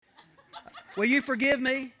Will you forgive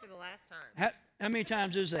me? For the last time. How many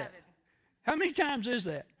times is that? 7. How many times is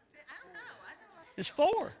that? I don't know. It's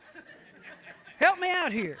 4. Help me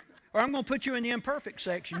out here, or I'm going to put you in the imperfect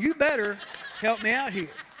section. You better help me out here.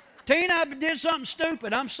 Tina, I did something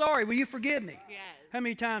stupid. I'm sorry. Will you forgive me? Yes. How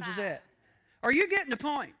many times is 5. that? Are you getting the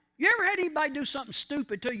point? You ever had anybody do something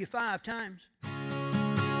stupid to you 5 times?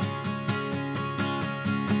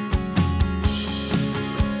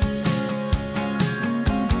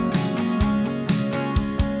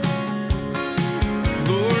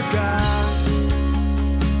 Lord God,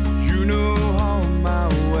 you know all my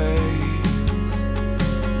ways.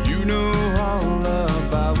 You know all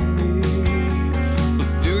about me, but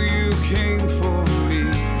still you came for me.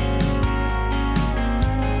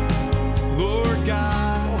 Lord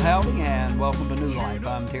God. Well, howdy and welcome to New Life.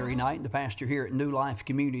 I'm Terry Knight, the pastor here at New Life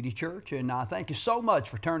Community Church, and I thank you so much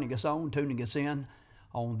for tuning us in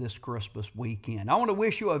on this Christmas weekend. I want to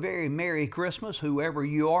wish you a very Merry Christmas, whoever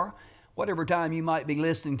you are. Whatever time you might be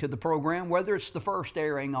listening to the program, whether it's the first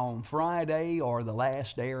airing on Friday or the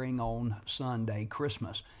last airing on Sunday,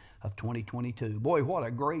 Christmas of 2022. Boy, what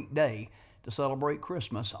a great day to celebrate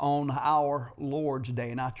Christmas on our Lord's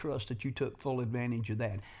Day, and I trust that you took full advantage of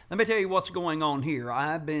that. Let me tell you what's going on here.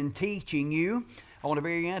 I've been teaching you on a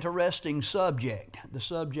very interesting subject, the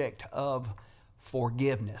subject of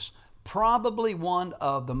forgiveness. Probably one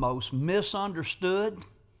of the most misunderstood,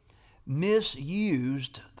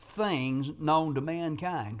 misused things known to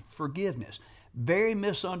mankind, forgiveness. Very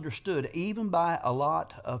misunderstood even by a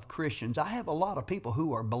lot of Christians. I have a lot of people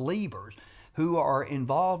who are believers who are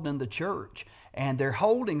involved in the church, and they're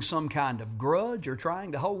holding some kind of grudge or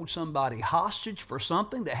trying to hold somebody hostage for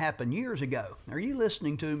something that happened years ago. Are you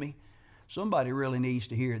listening to me? Somebody really needs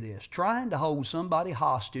to hear this. Trying to hold somebody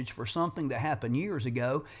hostage for something that happened years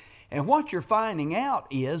ago, and what you're finding out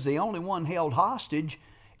is the only one held hostage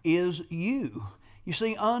is you. You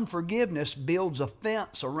see, unforgiveness builds a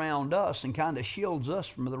fence around us and kind of shields us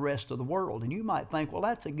from the rest of the world. And you might think, well,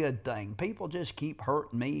 that's a good thing. People just keep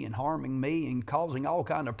hurting me and harming me and causing all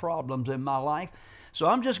kind of problems in my life. So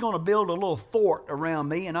I'm just going to build a little fort around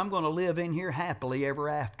me, and I'm going to live in here happily ever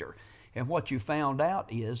after. And what you found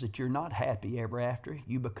out is that you're not happy ever after.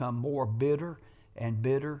 You become more bitter and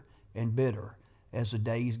bitter and bitter as the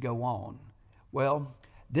days go on. Well,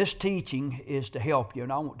 this teaching is to help you,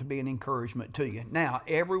 and I want to be an encouragement to you. Now,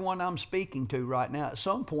 everyone I'm speaking to right now, at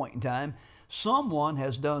some point in time, someone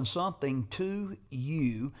has done something to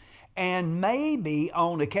you, and maybe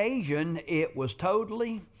on occasion it was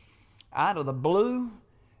totally out of the blue,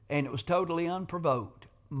 and it was totally unprovoked.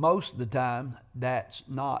 Most of the time, that's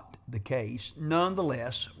not the case.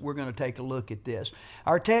 Nonetheless, we're going to take a look at this.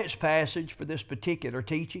 Our text passage for this particular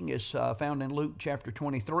teaching is found in Luke chapter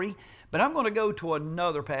 23, but I'm going to go to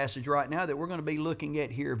another passage right now that we're going to be looking at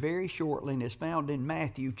here very shortly, and it's found in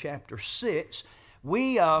Matthew chapter 6.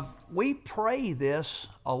 We pray this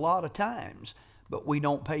a lot of times, but we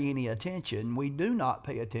don't pay any attention. We do not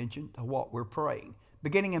pay attention to what we're praying.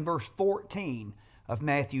 Beginning in verse 14 of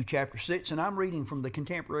Matthew chapter 6, and I'm reading from the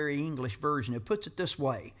Contemporary English Version. It puts it this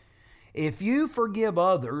way: if you forgive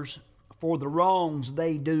others for the wrongs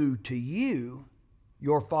they do to you,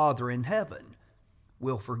 your Father in heaven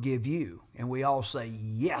will forgive you. And we all say,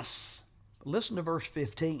 yes. Listen to verse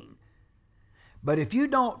 15. But if you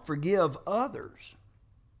don't forgive others,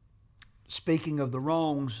 speaking of the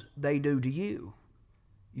wrongs they do to you,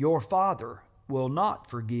 your Father will not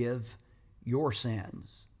forgive your sins.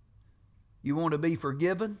 You want to be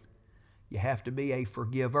forgiven? You have to be a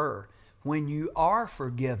forgiver. When you are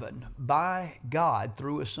forgiven by God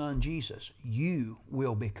through His Son Jesus, you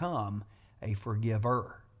will become a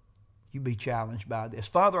forgiver. You be challenged by this.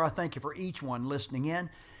 Father, I thank you for each one listening in,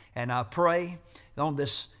 and I pray on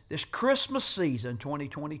this Christmas season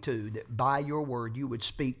 2022 that by your word you would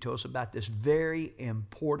speak to us about this very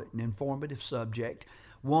important and informative subject,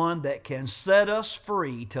 one that can set us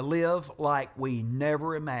free to live like we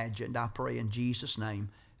never imagined. I pray in Jesus' name,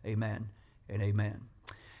 amen and amen.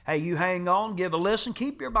 Hey, you hang on, give a listen,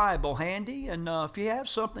 keep your Bible handy, and if you have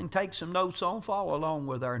something, take some notes on, follow along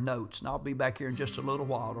with our notes, and I'll be back here in just a little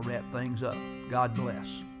while to wrap things up. God bless.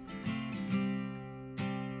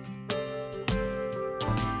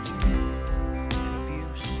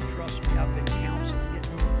 Trust me, I've been counseling it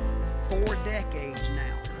for 4 decades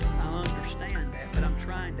now. I understand that, but I'm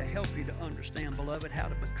trying to help you to understand, beloved, how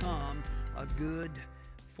to become a good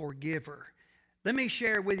forgiver. Let me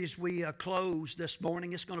share with you as we close this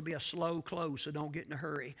morning. It's going to be a slow close, so don't get in a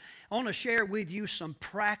hurry. I want to share with you some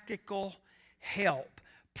practical help.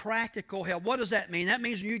 Practical help. What does that mean? That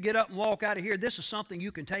means when you get up and walk out of here, this is something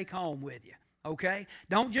you can take home with you. Okay?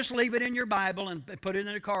 Don't just leave it in your Bible and put it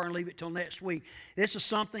in the car and leave it till next week. This is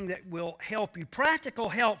something that will help you. Practical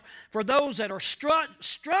help for those that are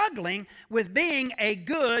struggling with being a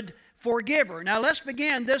good forgiver. Now let's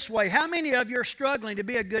begin this way. How many of you are struggling to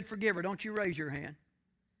be a good forgiver? Don't you raise your hand.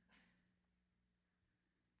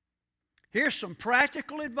 Here's some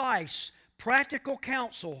practical advice, practical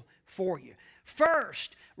counsel for you.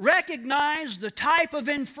 First, recognize the type of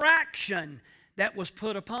infraction that was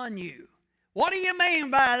put upon you. What do you mean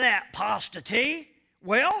by that, Pastor T?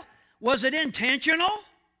 Well, was it intentional?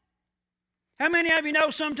 How many of you know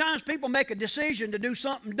sometimes people make a decision to do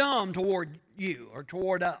something dumb toward you or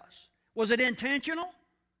toward us? Was it intentional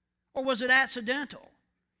or was it accidental?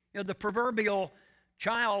 You know, the proverbial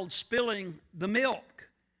child spilling the milk.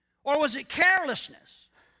 Or was it carelessness?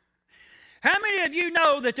 How many of you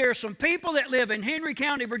know that there are some people that live in Henry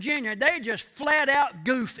County, Virginia, they just flat out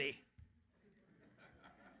goofy?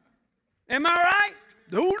 Am I right?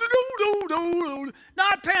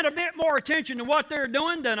 Not paying a bit more attention to what they're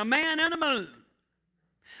doing than a man in the moon.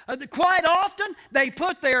 Quite often, they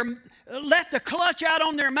let the clutch out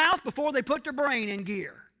on their mouth before they put their brain in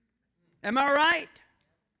gear. Am I right?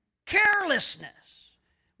 Carelessness.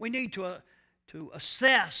 We need to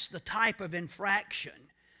assess the type of infraction.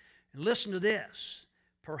 And listen to this.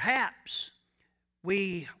 Perhaps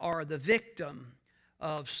we are the victim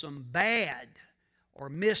of some bad or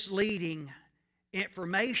misleading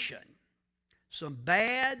information. Some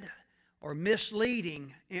bad or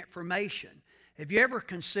misleading information. Have you ever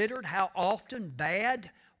considered how often bad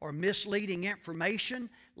or misleading information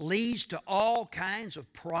leads to all kinds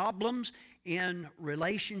of problems in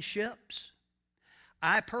relationships?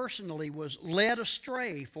 I personally was led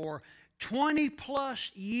astray for 20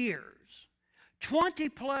 plus years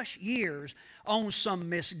on some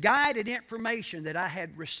misguided information that I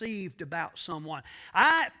had received about someone.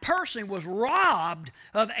 I personally was robbed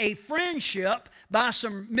of a friendship by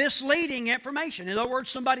some misleading information. In other words,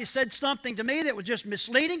 somebody said something to me that was just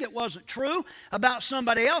misleading, it wasn't true, about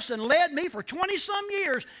somebody else, and led me for 20-some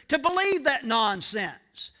years to believe that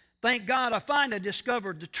nonsense. Thank God I finally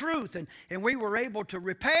discovered the truth, and we were able to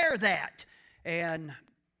repair that and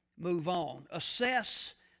move on.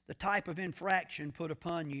 Assess the type of infraction put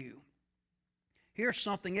upon you. Here's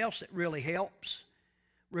something else that really helps.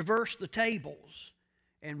 Reverse the tables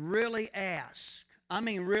and really ask.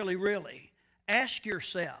 Really ask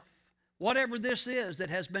yourself, whatever this is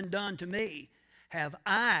that has been done to me, have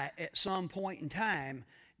I at some point in time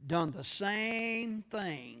done the same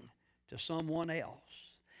thing to someone else?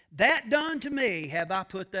 That done to me, have I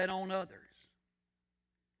put that on others?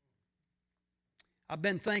 I've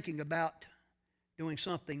been thinking about doing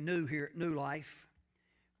something new here at New Life.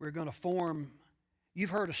 We're going to form, you've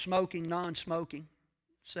heard of smoking, non-smoking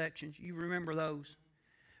sections. You remember those?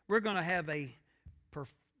 We're going to have a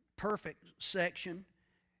perfect section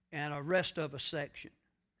and a rest of a section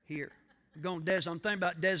here. I'm thinking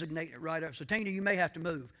about designating it right up. So Tina, you may have to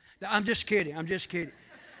move. I'm just kidding.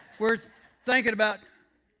 We're thinking about,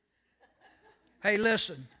 hey,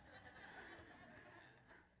 listen.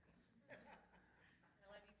 I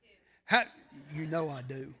love you too. You know I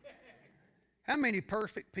do. How many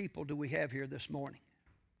perfect people do we have here this morning?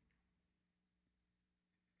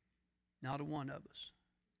 Not a one of us.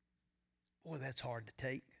 Boy, that's hard to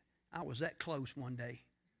take. I was that close one day.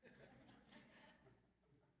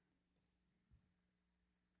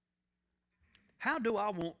 How do I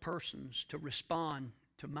want persons to respond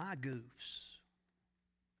to my goofs?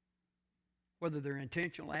 Whether they're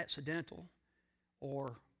intentional, accidental,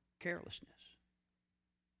 or carelessness.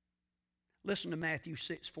 Listen to Matthew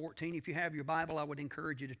 6:14. If you have your Bible, I would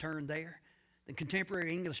encourage you to turn there. The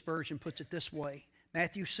Contemporary English Version puts it this way.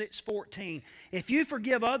 Matthew 6:14. If you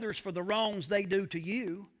forgive others for the wrongs they do to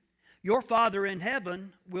you, your Father in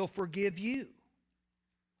heaven will forgive you.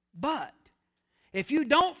 But if you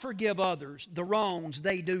don't forgive others the wrongs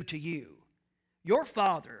they do to you, your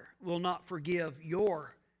Father will not forgive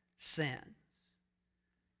your sin.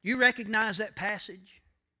 You recognize that passage?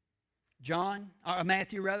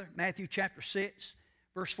 Matthew chapter 6,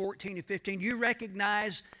 verse 14 and 15. You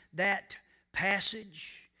recognize that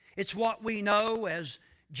passage? It's what we know as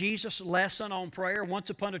Jesus' lesson on prayer.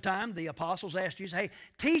 Once upon a time, the apostles asked Jesus, hey,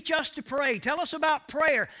 teach us to pray. Tell us about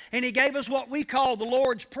prayer. And he gave us what we call the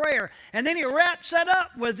Lord's Prayer. And then he wraps that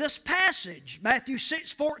up with this passage, Matthew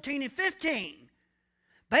 6, 14 and 15.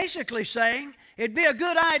 Basically saying, it'd be a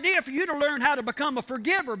good idea for you to learn how to become a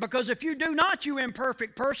forgiver, because if you do not, you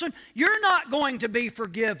imperfect person, you're not going to be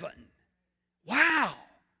forgiven. Wow.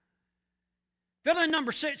 Fill in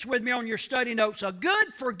number 6 with me on your study notes. A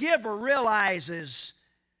good forgiver realizes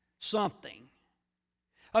something.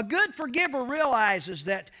 A good forgiver realizes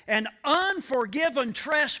that an unforgiven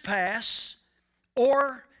trespass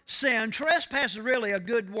or sin, trespass is really a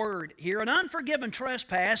good word here, an unforgiven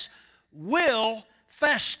trespass will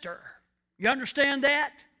fester. You understand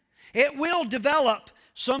that? It will develop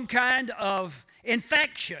some kind of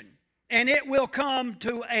infection, and it will come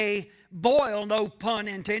to a boil, no pun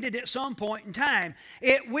intended, at some point in time.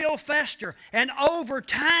 It will fester, and over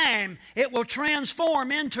time it will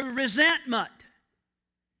transform into resentment.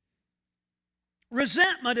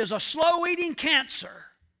 Resentment is a slow-eating cancer.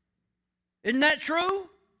 Isn't that true?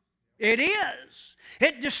 It is.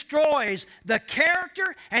 It destroys the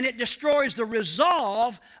character and it destroys the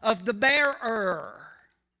resolve of the bearer.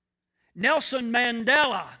 Nelson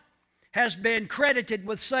Mandela has been credited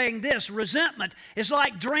with saying this: resentment is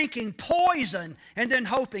like drinking poison and then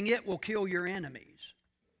hoping it will kill your enemies.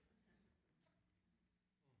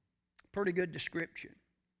 Pretty good description.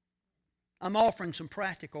 I'm offering some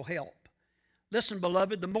practical help. Listen,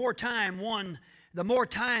 beloved, the more time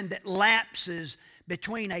that lapses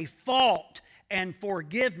between a fault and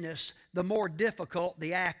forgiveness, the more difficult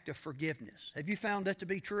the act of forgiveness. Have you found that to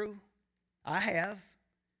be true? I have.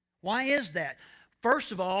 Why is that?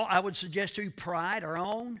 First of all, I would suggest to you pride, our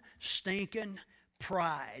own stinking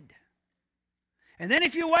pride. And then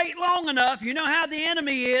if you wait long enough, you know how the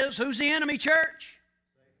enemy is. Who's the enemy, church?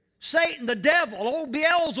 Satan, the devil, old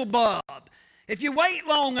Beelzebub. If you wait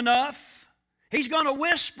long enough, he's going to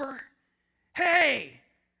whisper, hey,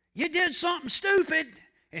 you did something stupid,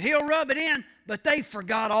 and he'll rub it in, but they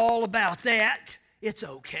forgot all about that. It's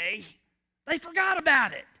okay. They forgot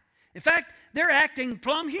about it. In fact, they're acting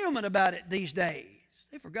plumb human about it these days.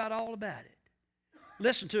 They forgot all about it.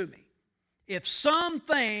 Listen to me. If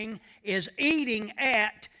something is eating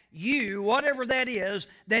at you, whatever that is,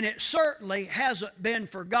 then it certainly hasn't been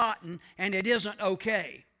forgotten, and it isn't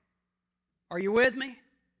okay. Are you with me?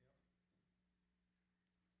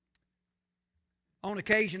 On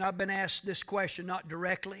occasion, I've been asked this question, not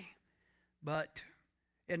directly, but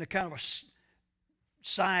in a kind of a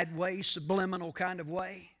sideways, subliminal kind of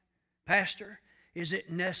way. Pastor, is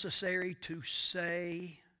it necessary to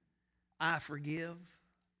say, I forgive?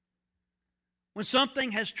 When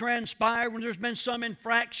something has transpired, when there's been some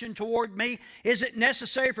infraction toward me, is it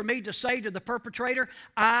necessary for me to say to the perpetrator,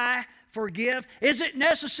 I forgive? Is it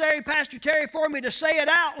necessary, Pastor Terry, for me to say it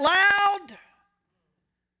out loud?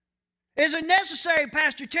 Is it necessary,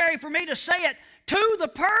 Pastor Terry, for me to say it to the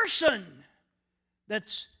person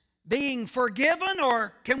that's being forgiven,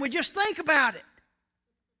 or can we just think about it?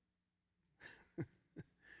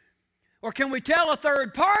 Or can we tell a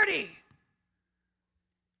third party?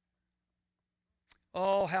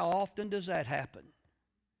 Oh, how often does that happen?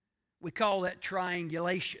 We call that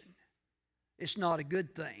triangulation. It's not a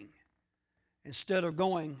good thing. Instead of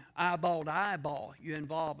going eyeball to eyeball, you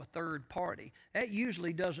involve a third party. That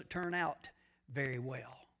usually doesn't turn out very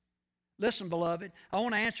well. Listen, beloved, I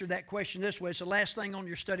want to answer that question this way. It's the last thing on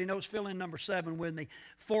your study notes. Fill in number 7 with me.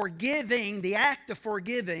 Forgiving, the act of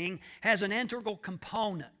forgiving, has an integral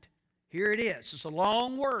component. Here it is. It's a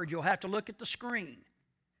long word. You'll have to look at the screen.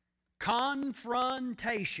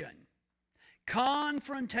 Confrontation.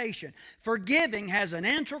 Confrontation. Forgiving has an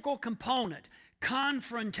integral component.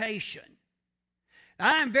 Confrontation.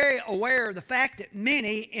 I am very aware of the fact that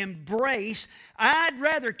many embrace, I'd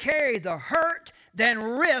rather carry the hurt than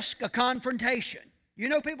risk a confrontation. You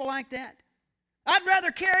know people like that? I'd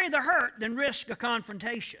rather carry the hurt than risk a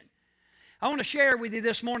confrontation. I want to share with you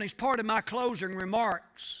this morning as part of my closing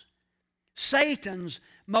remarks, Satan's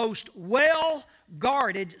most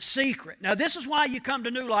well-guarded secret. Now, this is why you come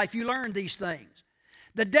to New Life. You learn these things.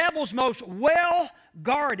 The devil's most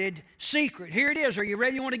well-guarded secret. Here it is. Are you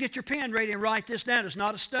ready? You want to get your pen ready and write this down. It's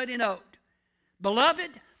not a study note.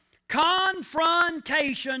 Beloved,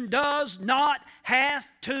 confrontation does not have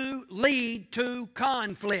to lead to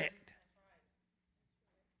conflict.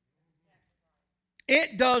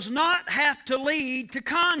 It does not have to lead to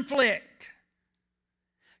conflict.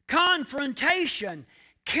 Confrontation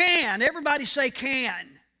can, everybody say can.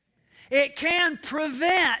 It can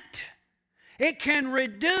prevent. It can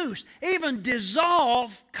reduce, even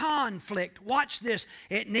dissolve conflict. Watch this.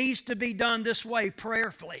 It needs to be done this way,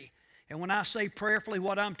 prayerfully. And when I say prayerfully,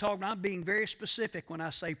 what I'm talking about, I'm being very specific when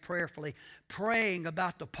I say prayerfully. Praying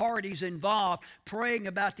about the parties involved, praying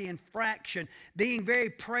about the infraction, being very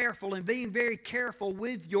prayerful and being very careful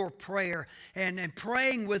with your prayer, and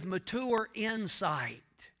praying with mature insight.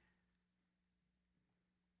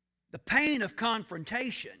 The pain of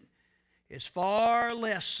confrontation is far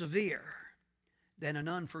less severe than an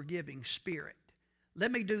unforgiving spirit.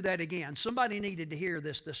 Let me do that again. Somebody needed to hear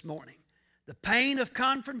this morning. The pain of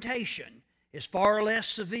confrontation is far less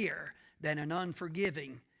severe than an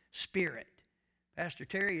unforgiving spirit. Pastor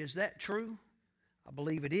Terry, is that true? I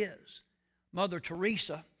believe it is. Mother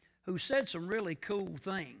Teresa, who said some really cool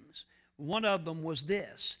things, one of them was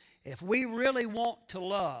this: if we really want to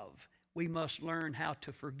love, we must learn how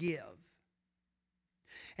to forgive.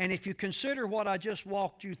 And if you consider what I just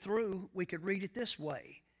walked you through, we could read it this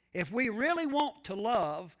way: if we really want to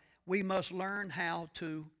love, we must learn how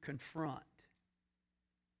to confront.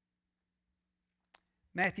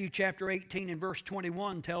 Matthew chapter 18 and verse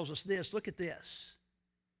 21 tells us this. Look at this.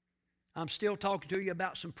 I'm still talking to you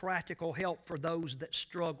about some practical help for those that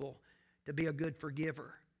struggle to be a good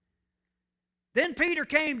forgiver. Then Peter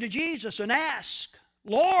came to Jesus and asked,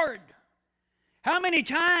 Lord, how many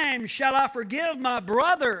times shall I forgive my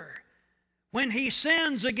brother when he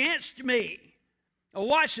sins against me? Now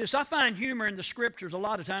watch this. I find humor in the Scriptures a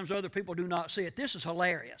lot of times other people do not see it. This is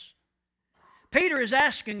hilarious. Peter is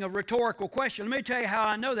asking a rhetorical question. Let me tell you how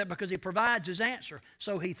I know that, because he provides his answer,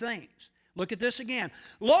 so he thinks. Look at this again.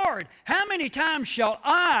 Lord, how many times shall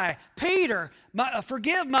I, Peter,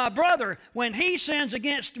 forgive my brother when he sins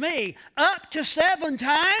against me? Up to 7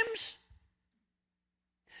 times?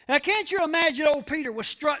 Now, can't you imagine old Peter was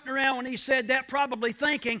strutting around when he said that, probably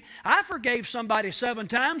thinking, I forgave somebody 7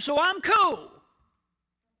 times, so I'm cool.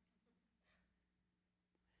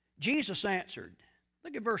 Jesus answered.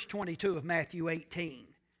 Look at verse 22 of Matthew 18.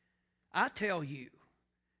 I tell you,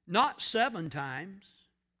 not 7 times.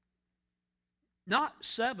 Not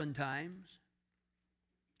 7 times.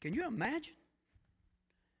 Can you imagine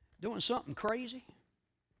doing something crazy?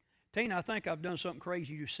 Tina, I think I've done something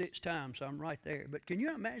crazy 6 times, so I'm right there. But can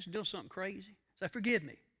you imagine doing something crazy? Say, forgive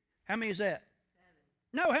me. How many is that?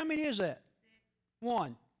 7. No, how many is that? 6.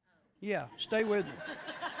 1. Oh. Yeah, stay with me.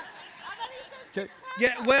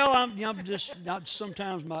 Yeah, well, I'm just,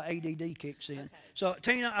 sometimes my ADD kicks in. So,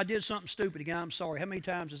 Tina, I did something stupid again. I'm sorry. How many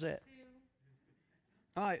times is that?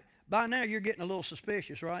 2. All right. By now, you're getting a little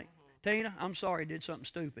suspicious, right? Mm-hmm. Tina, I'm sorry I did something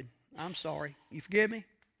stupid. I'm sorry. You forgive me?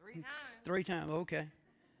 3 times. 3 times, okay.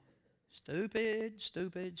 Stupid,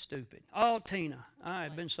 stupid, stupid. Oh, Tina, I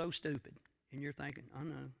have been so stupid. And you're thinking, oh,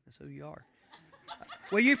 no, that's who you are.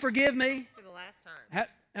 Will you forgive me? For the last time.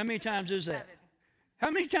 How many times is that? 7. How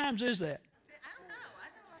many times is that? I don't know.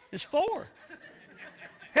 It's 4.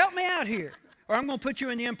 Help me out here, or I'm going to put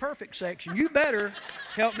you in the imperfect section. You better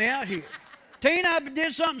help me out here. Tina, I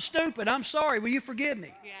did something stupid. I'm sorry. Will you forgive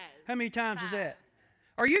me? Yes. How many times is that?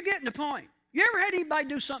 Are you getting the point? You ever had anybody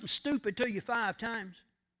do something stupid to you 5 times?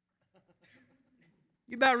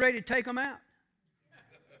 You about ready to take them out?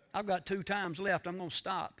 I've got 2 times left. I'm going to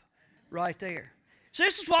stop right there. So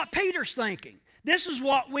this is what Peter's thinking. This is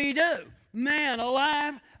what we do. Man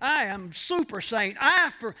alive, I am super saint.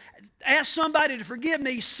 I asked somebody to forgive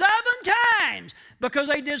me 7 times because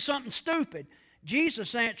they did something stupid.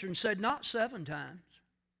 Jesus answered and said, not 7 times.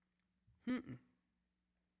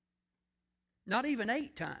 Not even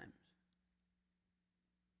 8 times.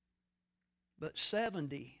 But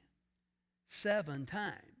 77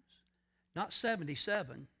 times. Not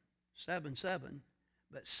 77, 7,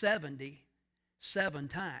 but 77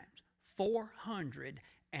 times.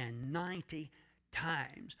 490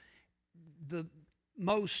 times. The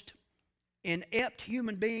most inept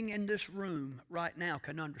human being in this room right now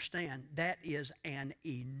can understand that is an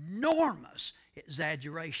enormous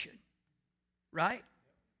exaggeration. Right?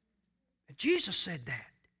 And Jesus said that.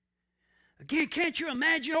 Again, can't you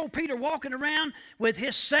imagine old Peter walking around with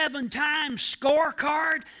his 7 times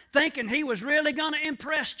scorecard thinking he was really going to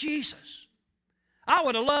impress Jesus? I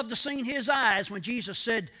would have loved to seen his eyes when Jesus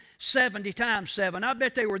said 70 times 7. I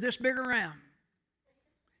bet they were this big around.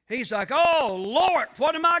 He's like, oh, Lord,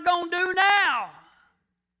 what am I going to do now?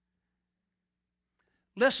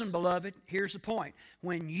 Listen, beloved, here's the point.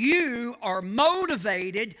 When you are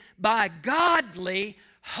motivated by godly,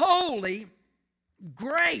 holy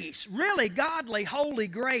grace, really godly, holy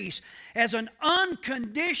grace, as an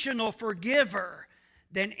unconditional forgiver,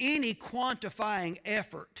 then any quantifying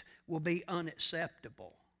effort will be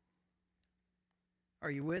unacceptable.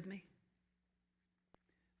 Are you with me?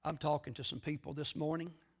 I'm talking to some people this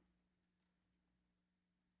morning.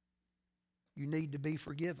 You need to be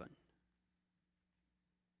forgiven.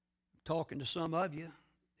 I'm talking to some of you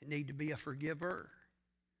that need to be a forgiver.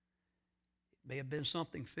 It may have been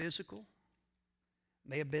something physical.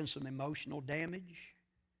 May have been some emotional damage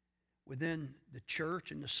within the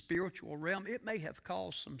church and the spiritual realm. It may have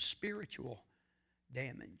caused some spiritual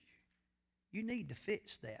damage. You need to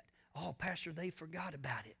fix that. Oh, Pastor, they forgot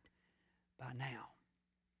about it by now.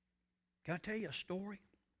 Can I tell you a story?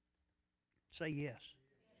 Say yes.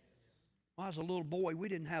 When I was a little boy, we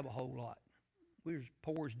didn't have a whole lot. We was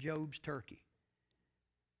poor as Job's turkey.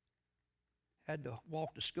 Had to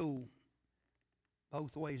walk to school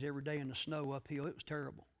both ways every day in the snow uphill. It was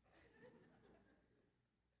terrible.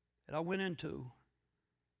 And I went into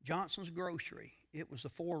Johnson's Grocery. It was the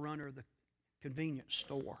forerunner of the convenience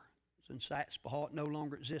store. It's in Satspahaw. It no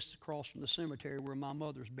longer exists, across from the cemetery where my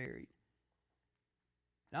mother's buried.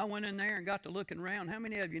 And I went in there and got to looking around. How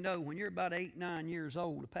many of you know when you're about 8, 9 years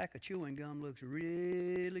old, a pack of chewing gum looks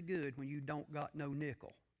really good when you don't got no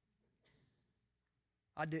nickel?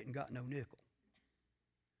 I didn't got no nickel.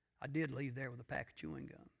 I did leave there with a pack of chewing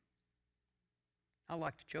gum. I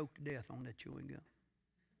like to choke to death on that chewing gum.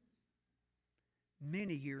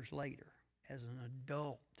 Many years later, as an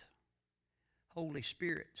adult, Holy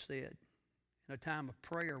Spirit said in a time of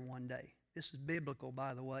prayer one day, this is biblical,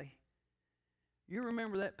 by the way, you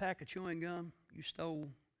remember that pack of chewing gum you stole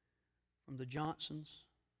from the Johnsons?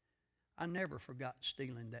 I never forgot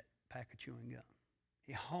stealing that pack of chewing gum.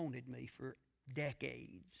 It haunted me for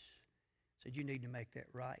decades. Said, you need to make that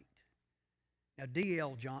right. Now,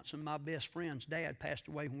 D.L. Johnson, my best friend's dad, passed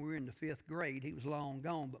away when we were in the 5th grade. He was long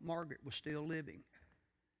gone, but Margaret was still living,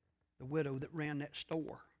 the widow that ran that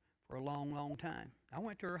store for a long, long time. I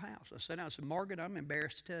went to her house. I said, Margaret, I'm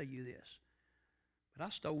embarrassed to tell you this, but I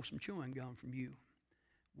stole some chewing gum from you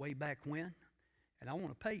way back when, and I want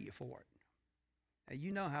to pay you for it. Now,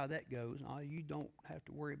 you know how that goes. Oh, you don't have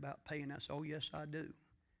to worry about paying that. Oh, yes, I do.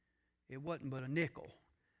 It wasn't but a nickel,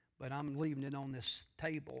 but I'm leaving it on this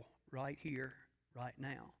table right here, right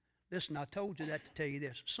now. Listen, I told you that to tell you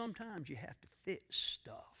this. Sometimes you have to fit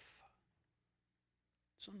stuff.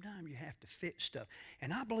 Sometimes you have to fit stuff.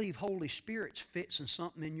 And I believe Holy Spirit's fixing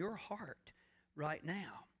something in your heart right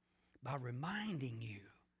now by reminding you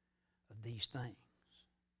of these things.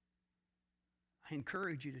 I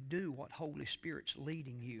encourage you to do what Holy Spirit's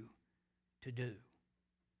leading you to do.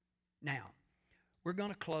 Now, we're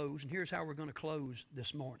going to close, and here's how we're going to close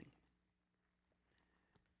this morning.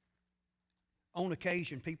 On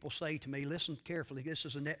occasion, people say to me, listen carefully, this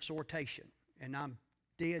is an exhortation, and I'm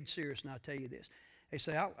dead serious, and I'll tell you this. They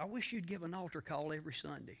say, I wish you'd give an altar call every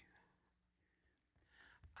Sunday.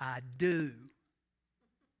 I do.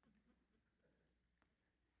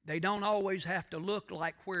 They don't always have to look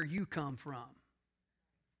like where you come from.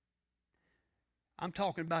 I'm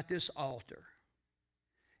talking about this altar.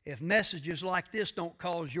 If messages like this don't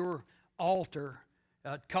cause your altar,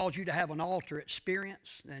 cause you to have an altar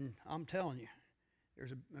experience, then I'm telling you,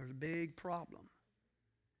 there's a big problem.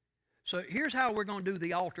 So here's how we're going to do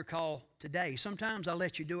the altar call today. Sometimes I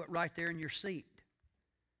let you do it right there in your seat.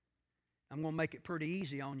 I'm going to make it pretty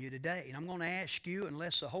easy on you today. And I'm going to ask you,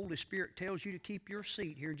 unless the Holy Spirit tells you to keep your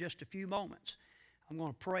seat here in just a few moments, I'm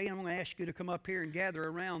going to pray, and I'm going to ask you to come up here and gather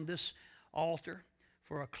around this altar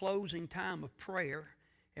for a closing time of prayer.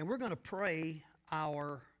 And we're going to pray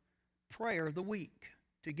our prayer of the week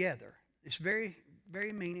together. It's very,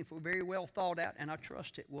 very meaningful, very well thought out, and I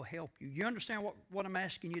trust it will help you. You understand what I'm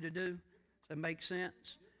asking you to do? Does that make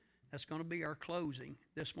sense? That's going to be our closing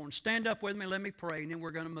this morning. Stand up with me, let me pray, and then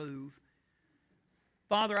we're going to move.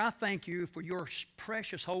 Father, I thank you for your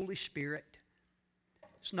precious Holy Spirit.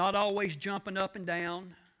 It's not always jumping up and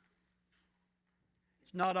down.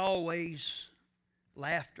 It's not always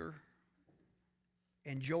laughter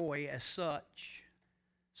and joy as such.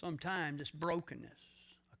 Sometimes it's brokenness,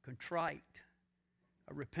 a contrite,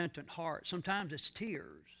 a repentant heart. Sometimes it's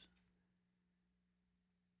tears.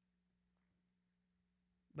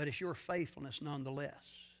 But it's your faithfulness nonetheless.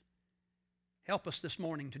 Help us this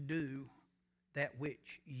morning to do that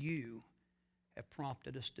which you have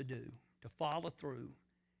prompted us to do, to follow through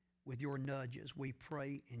with your nudges. We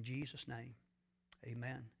pray in Jesus' name.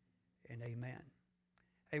 Amen and amen.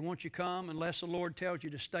 Hey, won't you come unless the Lord tells you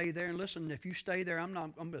to stay there? And listen, if you stay there,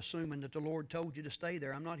 I'm assuming that the Lord told you to stay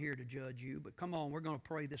there. I'm not here to judge you, but come on, we're going to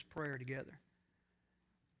pray this prayer together.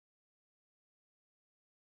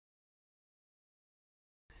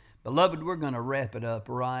 Beloved, we're going to wrap it up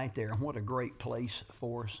right there. What a great place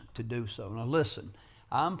for us to do so. Now listen,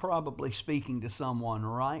 I'm probably speaking to someone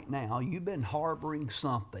right now. You've been harboring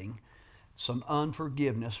something, some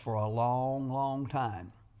unforgiveness for a long, long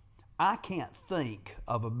time. I can't think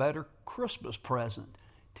of a better Christmas present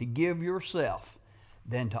to give yourself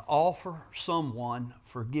than to offer someone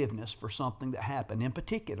forgiveness for something that happened, in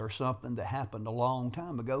particular something that happened a long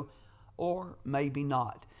time ago, or maybe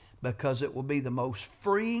not, because it will be the most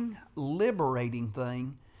freeing, liberating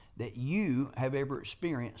thing that you have ever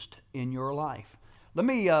experienced in your life. Let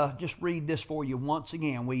me just read this for you once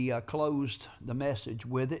again. We closed the message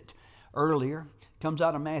with it earlier. It comes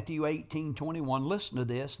out of Matthew 18:21. Listen to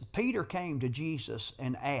this. Peter came to Jesus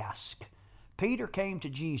and asked. Peter came to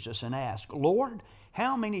Jesus and asked, Lord,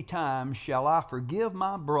 how many times shall I forgive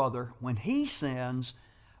my brother when he sins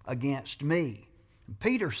against me? And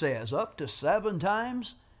Peter says, up to 7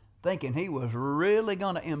 times, thinking he was really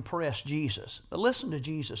going to impress Jesus. But listen to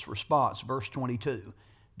Jesus' response, verse 22.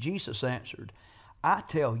 Jesus answered, I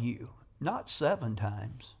tell you, not 7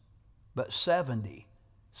 times, but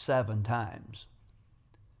 77 times.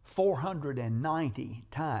 490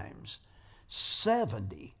 times.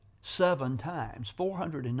 77 times.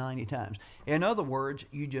 490 times. In other words,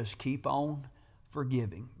 you just keep on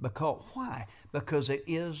forgiving. Because why? Because it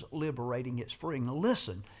is liberating. It's freeing.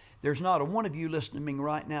 Listen, there's not a one of you listening to me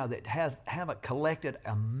right now that haven't collected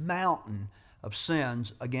a mountain of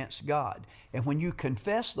sins against God. And when you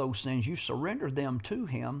confess those sins, you surrender them to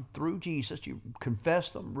Him through Jesus. You confess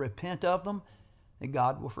them, repent of them, and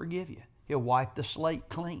God will forgive you. He'll wipe the slate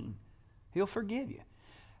clean. He'll forgive you.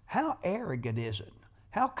 How arrogant is it?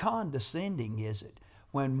 How condescending is it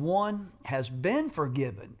when one has been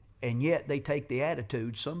forgiven and yet they take the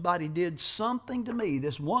attitude, somebody did something to me,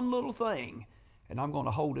 this one little thing, and I'm going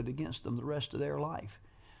to hold it against them the rest of their life.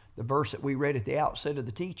 The verse that we read at the outset of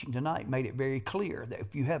the teaching tonight made it very clear that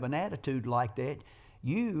if you have an attitude like that,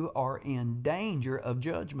 you are in danger of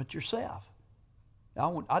judgment yourself. I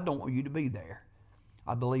don't want you to be there.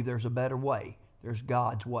 I believe there's a better way. There's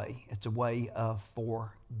God's way. It's a way of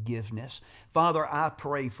forgiveness. Father, I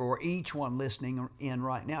pray for each one listening in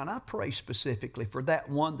right now, and I pray specifically for that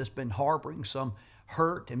one that's been harboring some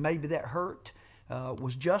hurt, and maybe that hurt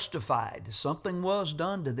was justified. Something was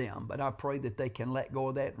done to them, but I pray that they can let go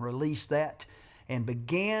of that and release that and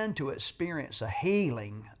begin to experience a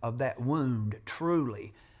healing of that wound,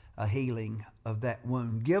 truly a healing of that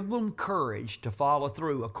wound. Give them courage to follow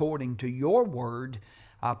through according to your word.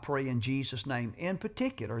 I pray in Jesus' name, in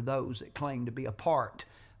particular, those that claim to be a part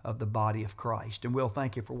of the body of Christ. And we'll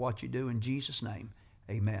thank you for what you do in Jesus' name.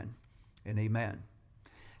 Amen and amen.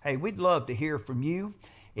 Hey, we'd love to hear from you.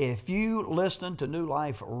 If you listen to New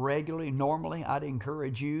Life regularly, normally, I'd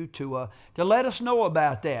encourage you to let us know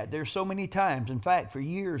about that. There's so many times, in fact, for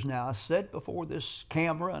years now, I sat before this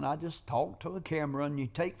camera and I just talk to a camera, and you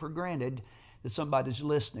take for granted that somebody's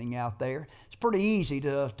listening out there. It's pretty easy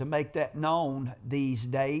to make that known these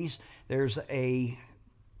days. There's a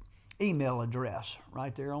email address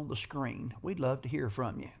right there on the screen. We'd love to hear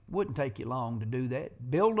from you. Wouldn't take you long to do that.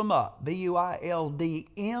 Build them up,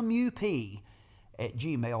 BUILDMUP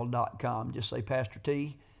 @gmail.com. Just say, Pastor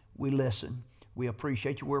T, we listen. We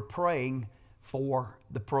appreciate you. We're praying for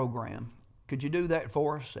the program. Could you do that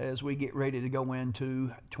for us as we get ready to go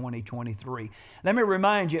into 2023? Let me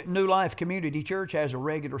remind you, New Life Community Church has a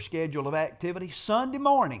regular schedule of activities. Sunday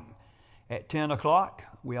morning at 10 o'clock.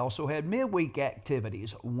 We also had midweek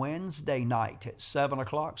activities Wednesday night at 7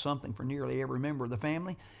 o'clock, something for nearly every member of the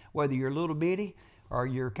family, whether you're a little bitty or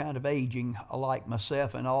you're kind of aging like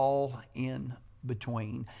myself and all in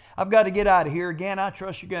between. I've got to get out of here again. I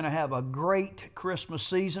trust you're going to have a great Christmas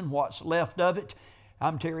season, what's left of it.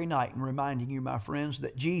 I'm Terry Knighton, reminding you, my friends,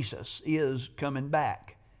 that Jesus is coming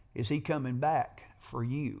back. Is He coming back for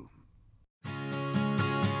you?